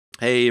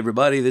Hey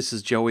everybody, this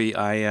is Joey.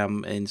 I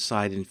am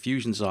inside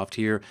Infusionsoft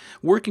here,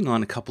 working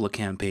on a couple of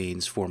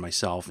campaigns for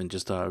myself and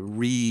just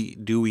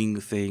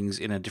redoing things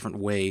in a different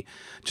way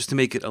just to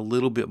make it a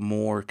little bit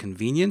more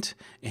convenient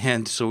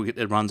and so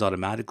it runs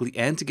automatically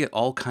and to get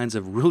all kinds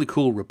of really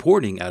cool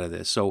reporting out of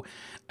this. So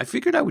I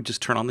figured I would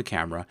just turn on the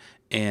camera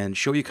and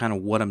show you kind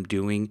of what I'm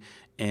doing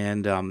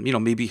and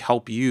maybe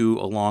help you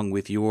along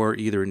with your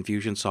either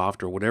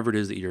Infusionsoft or whatever it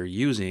is that you're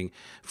using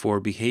for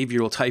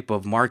behavioral type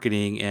of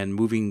marketing and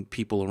moving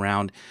people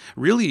around.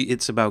 Really,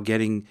 it's about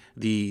getting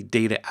the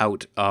data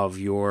out of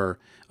your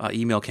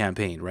email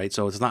campaign, right?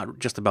 So it's not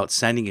just about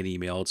sending an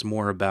email. It's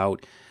more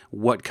about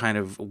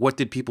what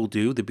did people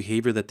do, the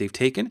behavior that they've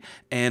taken,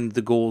 and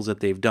the goals that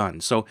they've done.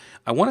 So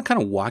I want to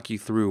kind of walk you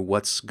through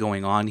what's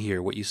going on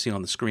here, what you see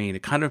on the screen.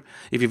 It kind of,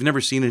 if you've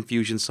never seen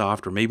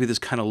Infusionsoft, or maybe this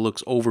kind of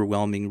looks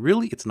overwhelming,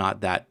 really it's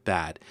not that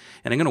bad.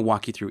 And I'm going to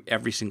walk you through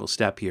every single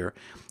step here.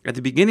 At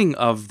the beginning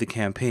of the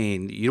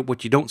campaign,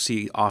 what you don't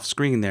see off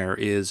screen there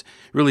is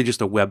really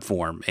just a web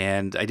form.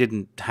 And I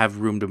didn't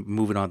have room to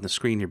move it on the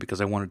screen here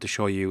because I wanted to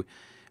show you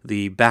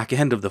the back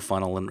end of the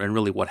funnel and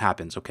really what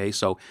happens, okay?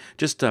 So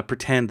just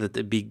pretend that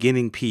the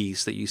beginning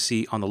piece that you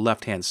see on the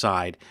left-hand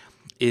side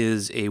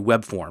is a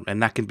web form,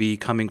 and that can be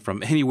coming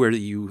from anywhere that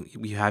you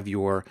have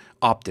your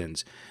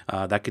opt-ins.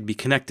 That could be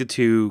connected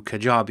to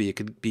Kajabi, it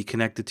could be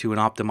connected to an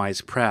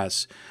optimized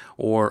press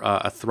or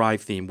a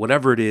Thrive theme,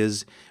 whatever it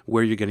is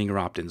where you're getting your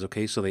opt-ins,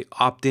 okay? So they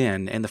opt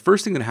in, and the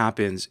first thing that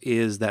happens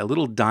is that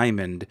little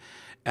diamond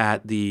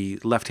at the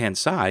left-hand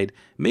side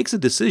makes a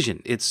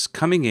decision. It's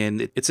coming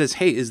in. It says,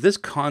 "Hey, is this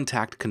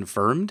contact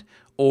confirmed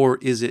or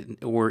is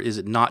it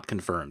not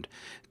confirmed?"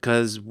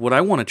 Because what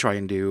I want to try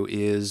and do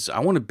is I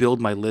want to build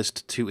my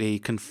list to a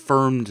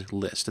confirmed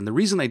list. And the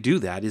reason I do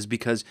that is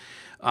because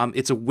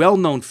it's a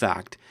well-known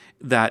fact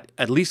that,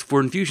 at least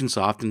for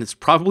Infusionsoft, and it's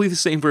probably the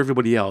same for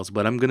everybody else,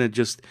 but I'm going to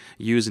just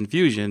use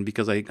Infusion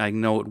because I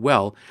know it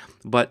well,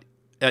 but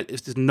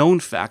it's a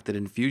known fact that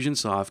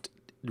Infusionsoft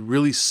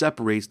really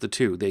separates the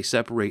two. They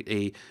separate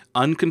a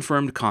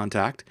unconfirmed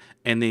contact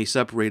and they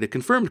separate a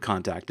confirmed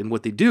contact. And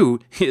what they do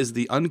is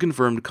the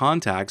unconfirmed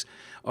contacts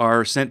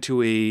are sent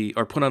to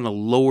are put on a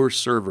lower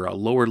server, a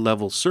lower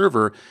level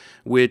server,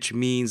 which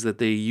means that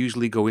they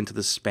usually go into the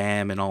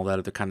spam and all that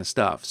other kind of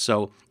stuff.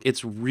 So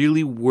it's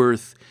really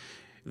worth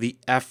the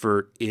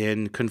effort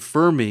in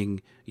confirming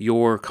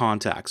your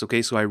contacts.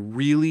 Okay, so I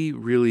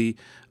really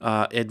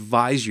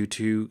advise you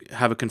to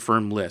have a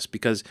confirmed list,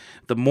 because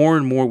the more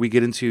and more we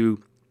get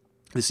into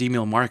this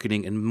email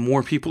marketing and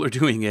more people are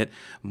doing it,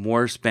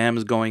 more spam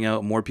is going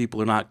out, more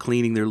people are not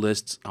cleaning their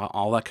lists,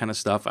 all that kind of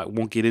stuff. I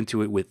won't get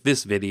into it with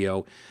this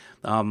video,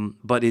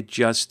 but it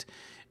just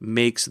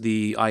makes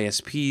the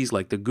ISPs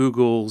like the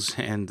Googles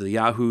and the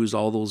Yahoos,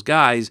 all those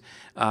guys,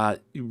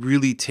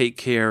 really take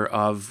care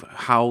of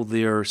how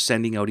they're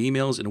sending out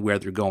emails and where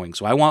they're going.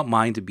 So I want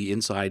mine to be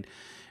inside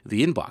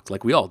the inbox,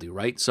 like we all do,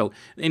 right? So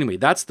anyway,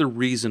 that's the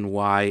reason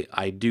why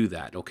I do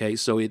that, okay?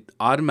 So it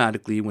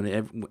automatically,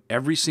 when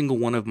every single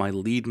one of my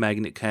lead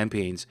magnet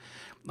campaigns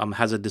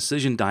has a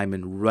decision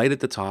diamond right at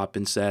the top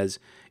and says,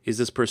 is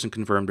this person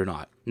confirmed or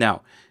not?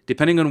 Now,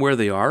 depending on where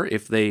they are,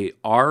 if they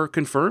are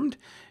confirmed,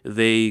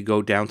 they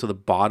go down to the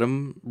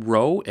bottom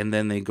row and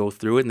then they go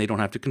through it and they don't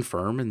have to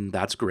confirm, and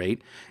that's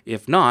great.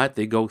 If not,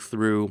 they go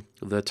through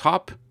the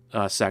top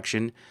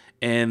section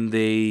and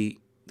they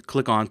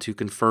click on to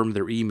confirm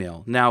their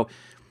email. Now,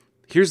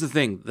 here's the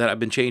thing that I've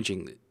been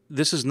changing.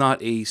 This is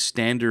not a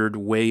standard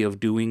way of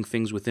doing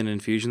things within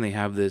Infusion. They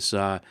have this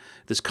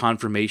this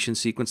confirmation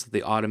sequence that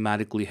they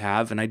automatically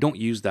have, and I don't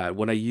use that.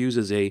 What I use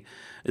is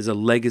a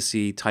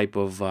legacy type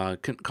of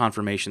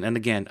confirmation. And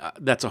again,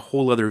 that's a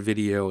whole other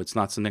video. It's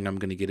not something I'm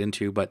going to get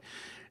into. But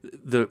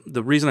the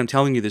reason I'm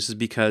telling you this is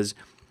because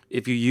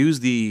if you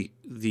use the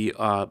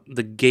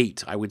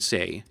gate, I would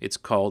say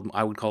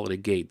I would call it a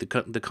gate,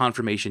 the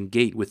confirmation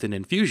gate within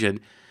Infusion,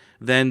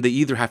 then they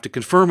either have to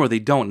confirm or they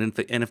don't.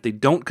 And if they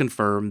don't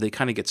confirm, they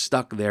kind of get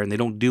stuck there and they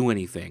don't do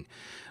anything.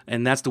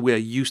 And that's the way I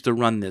used to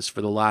run this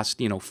for the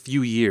last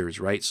few years,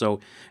 right?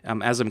 So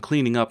as I'm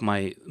cleaning up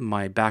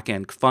my back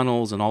end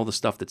funnels and all the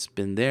stuff that's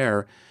been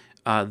there,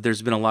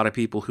 there's been a lot of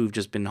people who've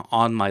just been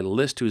on my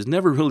list who's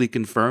never really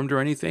confirmed or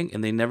anything,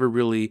 and they never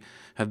really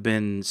have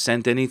been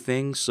sent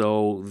anything,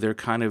 so they're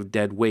kind of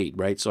dead weight,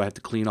 right? So I have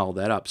to clean all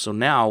that up. So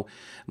now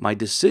my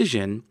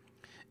decision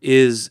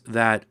is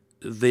that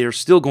they're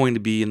still going to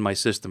be in my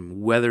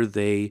system, whether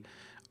they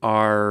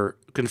are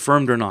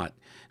confirmed or not.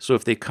 So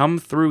if they come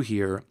through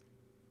here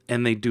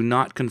and they do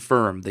not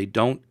confirm, they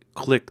don't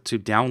click to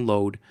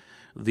download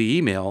the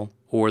email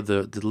or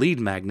the lead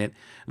magnet,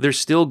 they're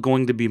still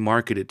going to be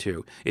marketed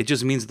to. It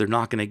just means they're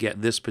not going to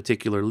get this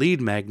particular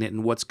lead magnet,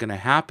 and what's going to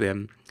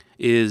happen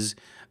is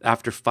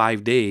after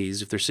 5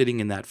 days, if they're sitting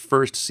in that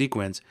first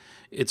sequence,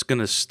 it's going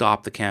to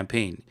stop the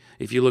campaign.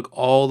 If you look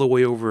all the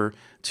way over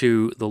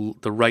to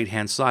the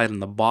right-hand side on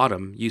the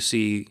bottom, you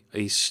see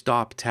a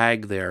stop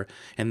tag there,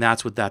 and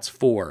that's what that's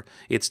for.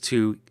 It's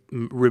to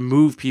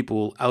remove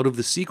people out of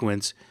the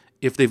sequence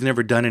if they've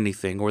never done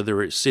anything or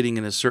they're sitting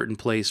in a certain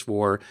place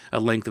for a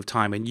length of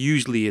time. And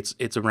usually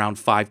it's around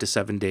 5 to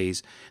 7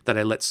 days that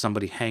I let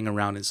somebody hang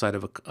around inside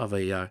of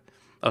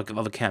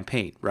a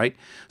campaign, right?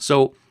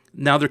 So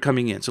now they're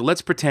coming in. So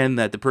let's pretend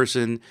that the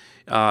person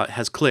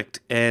has clicked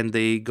and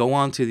they go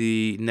on to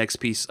the next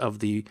piece of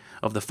the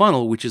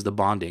funnel, which is the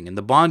bonding. And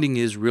the bonding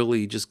is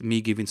really just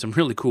me giving some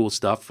really cool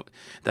stuff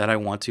that I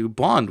want to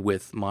bond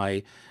with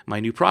my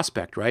new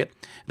prospect, right?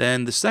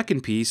 Then the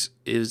second piece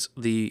is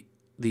the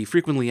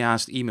frequently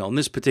asked email in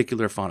this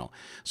particular funnel.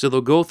 So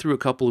they'll go through a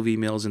couple of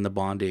emails in the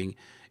bonding.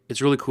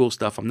 It's really cool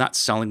stuff. I'm not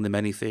selling them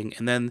anything.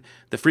 And then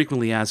the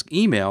frequently asked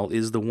email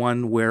is the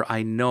one where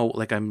I know,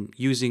 like I'm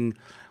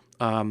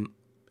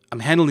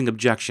handling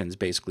objections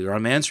basically, or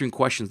I'm answering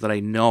questions that I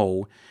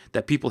know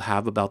that people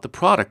have about the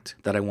product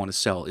that I want to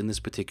sell in this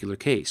particular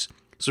case.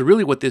 So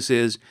really what this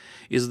is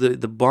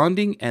the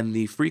bonding and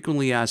the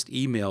frequently asked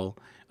email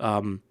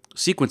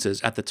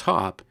sequences at the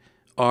top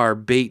are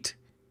bait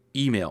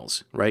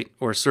emails, right?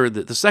 Or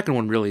the second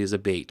one really is a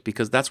bait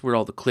because that's where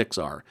all the clicks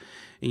are.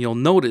 And you'll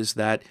notice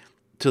that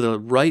to the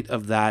right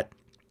of that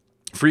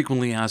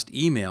frequently asked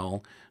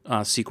email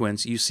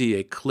sequence, you see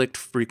a clicked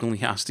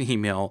frequently asked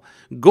email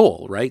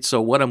goal, right? So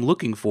what I'm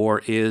looking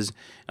for is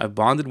I've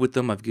bonded with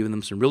them, I've given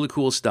them some really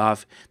cool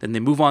stuff, then they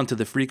move on to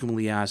the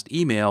frequently asked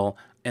email,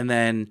 and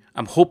then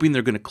I'm hoping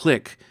they're going to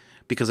click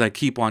because I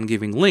keep on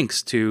giving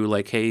links to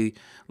like, hey,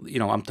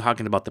 I'm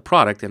talking about the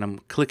product and I'm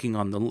clicking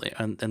on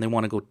and they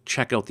want to go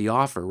check out the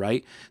offer,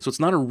 right? So it's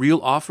not a real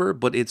offer,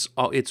 but it's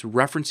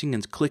referencing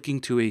and clicking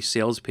to a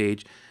sales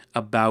page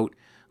about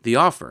the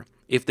offer.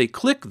 If they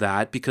click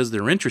that because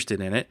they're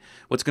interested in it,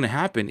 what's going to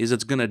happen is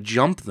it's going to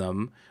jump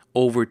them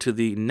over to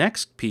the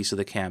next piece of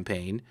the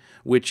campaign,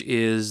 which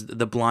is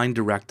the blind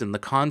direct and the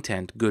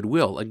content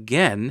goodwill.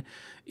 Again,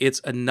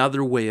 it's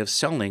another way of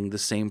selling the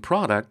same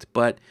product,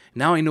 but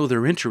now I know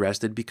they're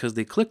interested because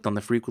they clicked on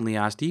the frequently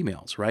asked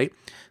emails, right?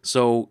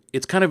 So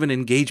it's kind of an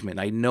engagement.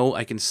 I know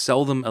I can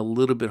sell them a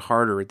little bit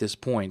harder at this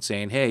point,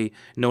 saying, hey,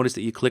 notice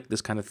that you clicked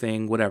this kind of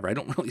thing, whatever. I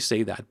don't really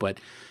say that, but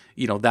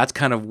that's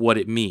kind of what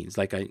it means.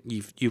 Like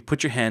you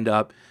put your hand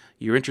up,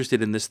 you're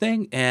interested in this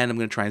thing, and I'm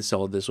going to try and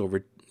sell this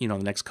over, the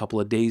next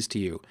couple of days to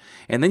you.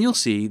 And then you'll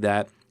see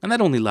that, and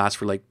that only lasts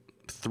for like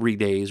 3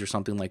 days or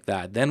something like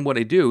that. Then what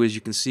I do is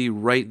you can see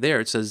right there,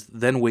 it says,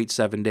 then wait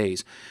 7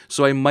 days.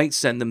 So I might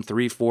send them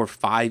 3, 4,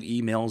 5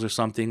 emails or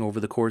something over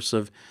the course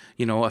of,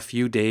 a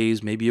few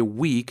days, maybe a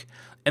week.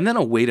 And then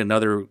I'll wait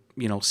another,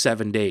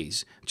 7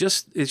 days.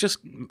 It's just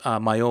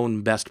my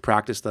own best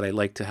practice that I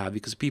like to have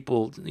because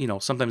people,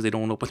 sometimes they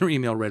don't open their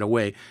email right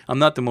away. I'm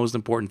not the most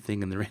important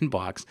thing in their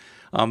inbox.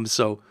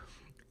 So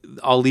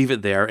I'll leave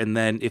it there. And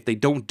then if they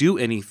don't do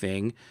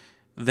anything,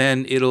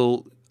 then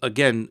it'll,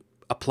 again,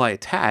 apply a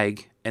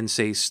tag and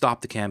say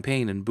stop the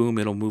campaign, and boom,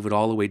 it'll move it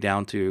all the way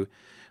down to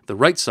the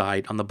right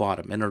side on the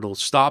bottom, and it'll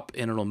stop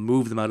and it'll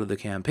move them out of the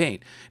campaign.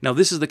 Now,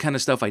 this is the kind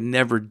of stuff I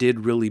never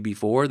did really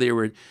before.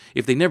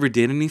 If they never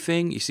did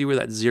anything, you see where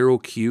that 0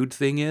 queued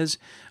thing is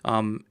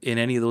in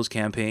any of those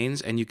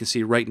campaigns, and you can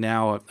see right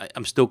now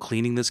I'm still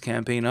cleaning this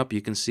campaign up.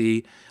 You can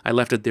see I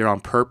left it there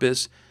on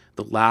purpose.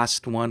 The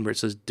last one where it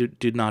says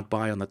did not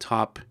buy on the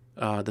top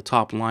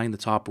line, the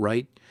top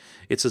right,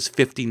 it says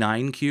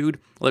 59 queued.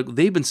 Like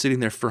they've been sitting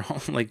there for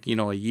like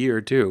a year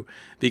or two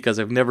because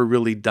I've never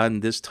really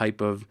done this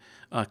type of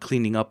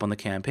cleaning up on the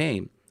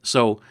campaign.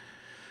 So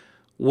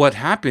what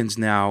happens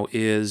now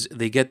is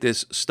they get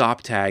this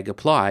stop tag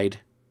applied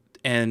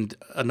and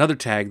another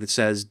tag that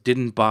says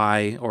didn't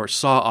buy or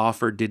saw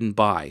offer didn't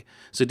buy.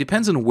 So it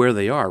depends on where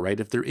they are, right?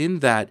 If they're in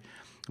that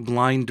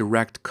blind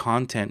direct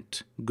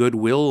content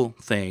goodwill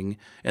thing,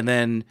 and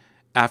then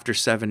after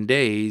 7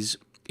 days,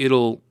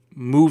 it'll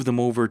move them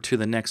over to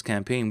the next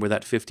campaign where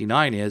that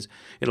 59 is.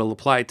 It'll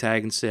apply a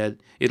tag and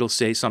it'll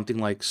say something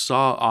like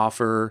saw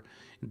offer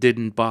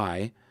didn't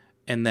buy,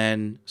 and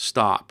then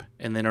stop,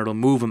 and then it'll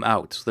move them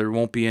out. So there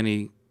won't be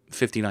any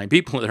 59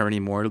 people there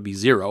anymore. It'll be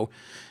 0.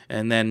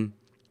 And then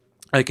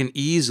I can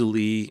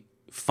easily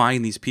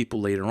find these people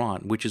later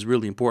on, which is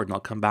really important. I'll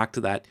come back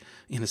to that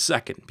in a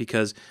second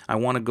because I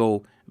want to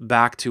go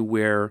back to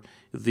where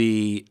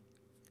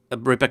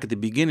right back at the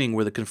beginning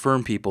where the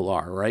confirmed people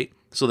are, right?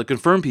 So the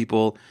confirmed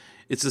people,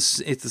 it's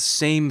the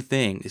same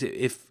thing.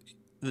 If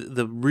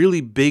the really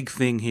big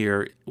thing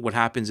here, what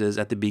happens is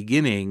at the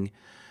beginning,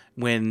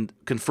 when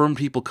confirmed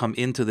people come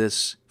into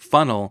this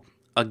funnel,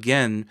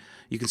 again,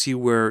 you can see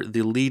where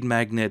the lead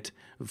magnet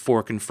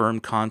for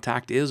confirmed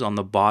contact is on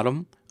the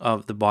bottom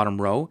of the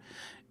bottom row.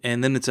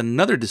 And then it's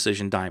another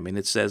decision diamond.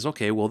 It says,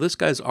 okay, well, this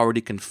guy's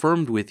already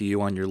confirmed with you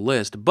on your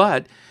list,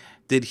 but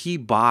did he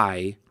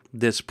buy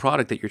this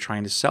product that you're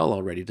trying to sell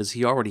already? Does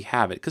he already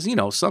have it? Because,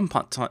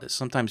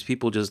 sometimes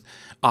people just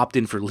opt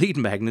in for lead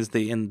magnets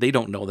and they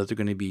don't know that they're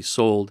going to be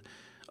sold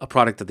a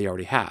product that they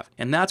already have.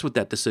 And that's what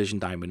that decision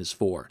diamond is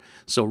for.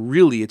 So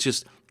really,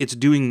 it's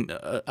doing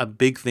a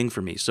big thing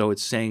for me. So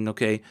it's saying,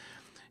 okay,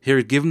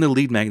 here, give him the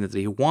lead magnet that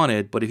he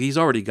wanted, but if he's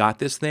already got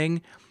this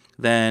thing,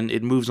 then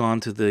it moves on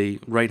to the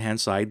right-hand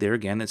side there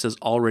again. It says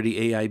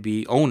already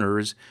AIB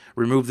owners,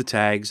 remove the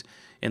tags.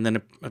 and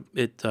then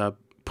it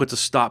puts a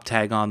stop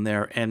tag on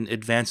there and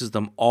advances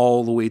them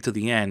all the way to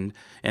the end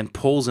and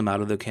pulls them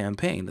out of the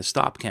campaign, the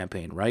stop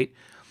campaign, right?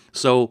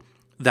 So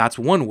that's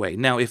one way.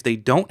 Now, if they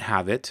don't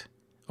have it,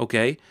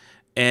 okay,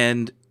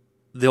 and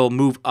they'll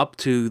move up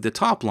to the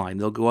top line,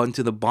 they'll go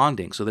into the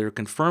bonding. So they're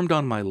confirmed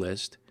on my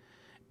list,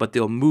 but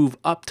they'll move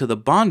up to the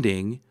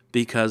bonding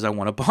because I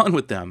want to bond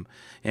with them,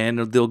 and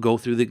they'll go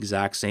through the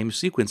exact same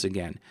sequence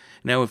again.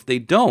 Now, if they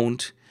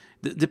don't,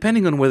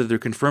 depending on whether they're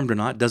confirmed or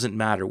not, doesn't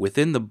matter.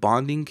 Within the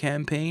bonding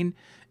campaign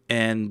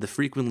and the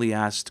frequently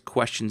asked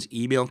questions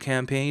email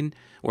campaign,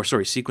 or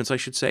sorry, sequence, I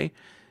should say,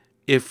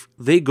 if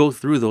they go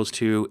through those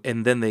two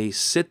and then they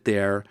sit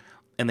there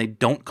and they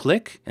don't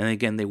click, and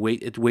again,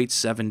 it waits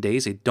 7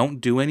 days, they don't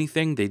do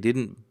anything, they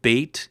didn't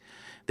bait,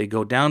 they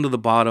go down to the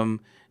bottom,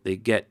 they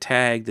get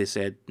tagged, they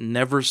said,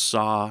 never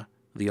saw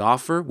the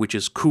offer, which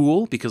is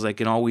cool because I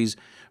can always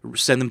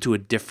send them to a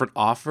different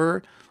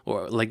offer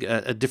or like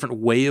a different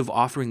way of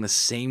offering the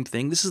same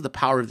thing. This is the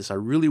power of this. I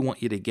really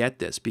want you to get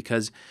this,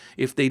 because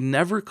if they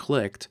never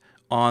clicked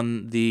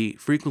on the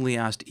frequently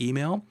asked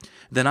email,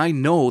 then I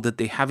know that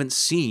they haven't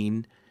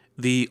seen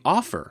the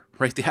offer,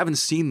 right? They haven't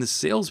seen the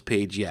sales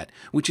page yet,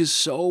 which is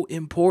so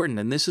important.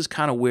 And this is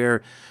kind of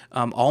where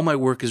all my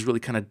work is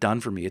really kind of done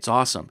for me. It's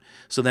awesome.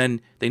 So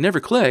then they never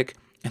click,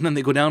 and then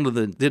they go down to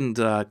the didn't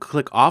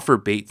click offer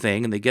bait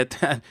thing, and they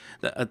get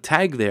a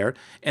tag there,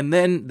 and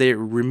then they're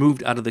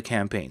removed out of the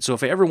campaign. So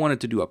if I ever wanted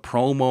to do a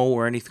promo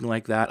or anything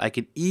like that, I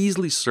could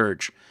easily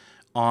search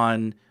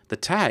on the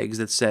tags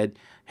that said,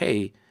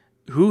 hey,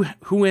 who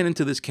went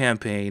into this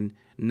campaign,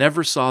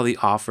 never saw the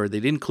offer, they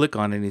didn't click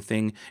on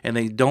anything, and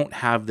they don't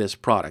have this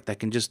product. I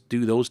can just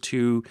do those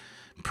two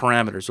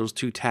parameters, those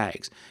two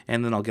tags,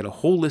 and then I'll get a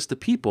whole list of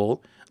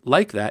people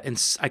like that,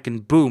 and I can,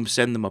 boom,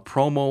 send them a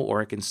promo,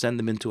 or I can send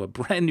them into a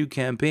brand new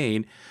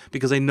campaign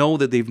because I know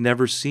that they've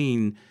never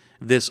seen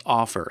this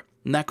offer.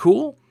 Isn't that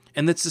cool?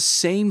 And it's the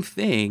same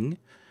thing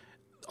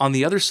on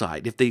the other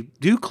side. If they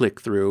do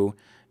click through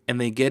and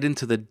they get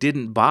into the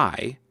didn't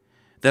buy,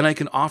 then I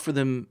can offer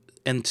them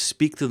and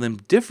speak to them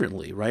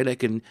differently, right? I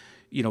can,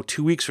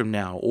 2 weeks from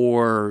now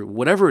or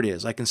whatever it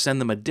is, I can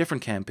send them a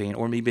different campaign,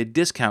 or maybe a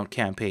discount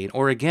campaign,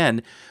 or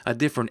again, a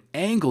different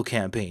angle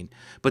campaign,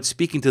 but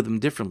speaking to them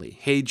differently.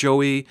 Hey,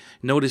 Joey,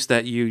 notice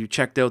that you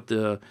checked out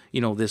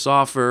this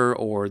offer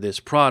or this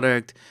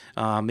product.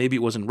 Maybe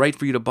it wasn't right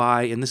for you to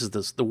buy. And this is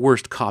the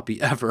worst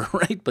copy ever,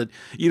 right? But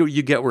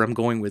you get where I'm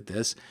going with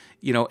this,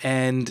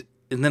 and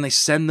then I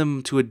send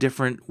them to a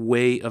different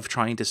way of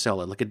trying to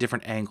sell it, like a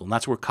different angle. And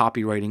that's where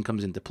copywriting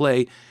comes into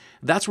play.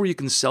 That's where you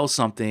can sell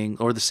something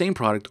or the same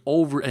product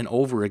over and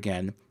over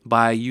again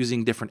by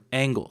using different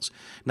angles,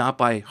 not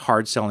by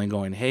hard selling,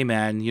 going, hey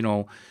man,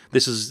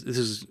 this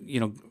is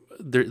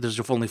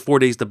there's only 4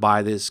 days to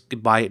buy this,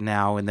 buy it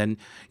now. And then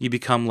you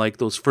become like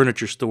those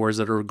furniture stores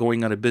that are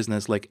going out of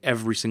business like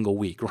every single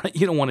week, right?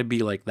 You don't want to be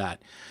like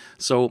that.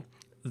 So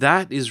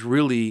that is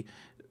really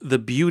the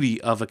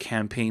beauty of a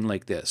campaign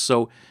like this.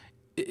 So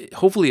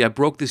hopefully I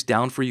broke this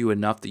down for you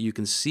enough that you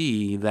can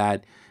see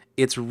that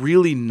it's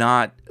really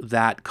not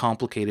that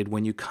complicated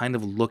when you kind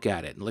of look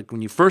at it. Like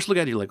when you first look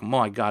at it, you're like, oh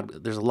my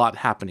God, there's a lot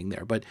happening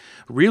there. But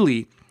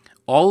really,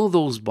 all of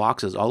those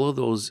boxes, all of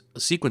those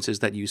sequences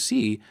that you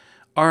see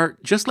are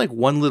just like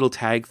one little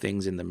tag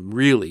things in them,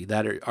 really,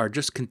 that are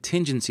just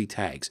contingency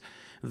tags.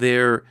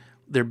 They're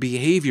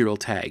behavioral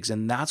tags,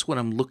 and that's what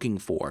I'm looking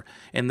for.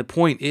 And the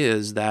point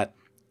is that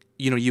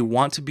you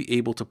want to be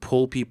able to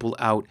pull people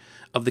out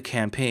of the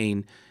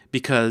campaign,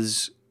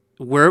 because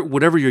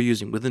whatever you're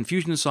using. With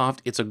Infusionsoft,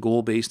 it's a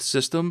goal-based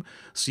system,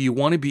 so you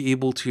want to be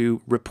able to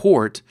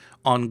report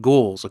on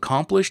goals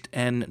accomplished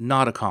and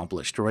not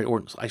accomplished, right?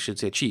 Or I should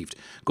say achieved.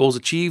 Goals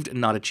achieved and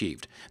not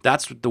achieved.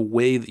 That's the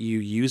way that you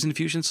use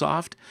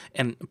Infusionsoft,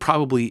 and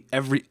probably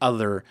every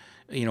other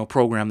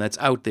program that's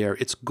out there.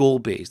 It's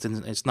goal-based,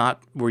 and it's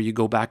not where you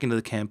go back into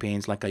the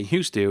campaigns like I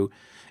used to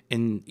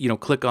and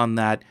click on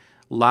that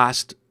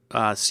last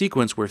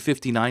sequence where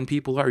 59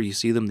 people are. You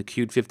see them, the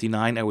queued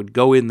 59. I would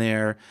go in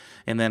there,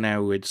 and then I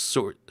would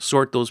sort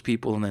those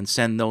people and then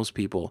send those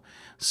people.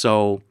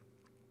 So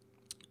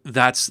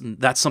that's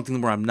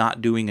something where I'm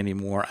not doing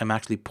anymore. I'm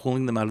actually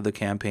pulling them out of the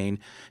campaign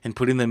and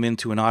putting them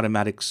into an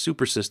automatic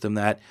super system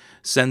that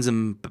sends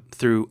them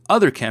through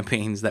other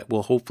campaigns that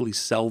will hopefully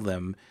sell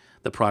them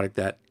the product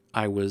that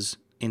I was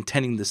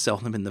intending to sell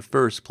them in the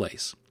first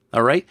place.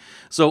 All right,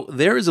 so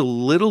there is a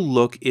little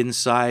look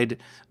inside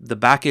the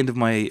back end of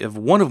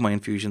one of my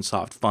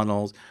Infusionsoft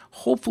funnels.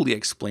 Hopefully I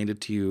explained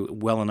it to you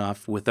well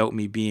enough without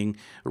me being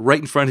right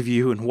in front of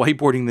you and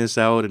whiteboarding this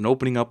out and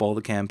opening up all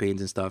the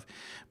campaigns and stuff.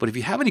 But if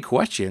you have any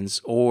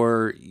questions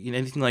or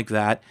anything like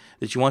that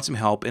you want some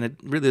help, and it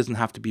really doesn't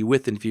have to be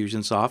with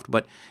Infusionsoft,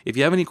 but if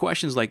you have any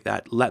questions like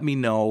that, let me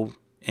know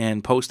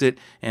and post it,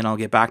 and I'll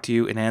get back to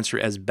you and answer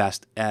as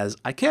best as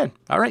I can.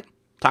 All right,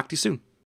 talk to you soon.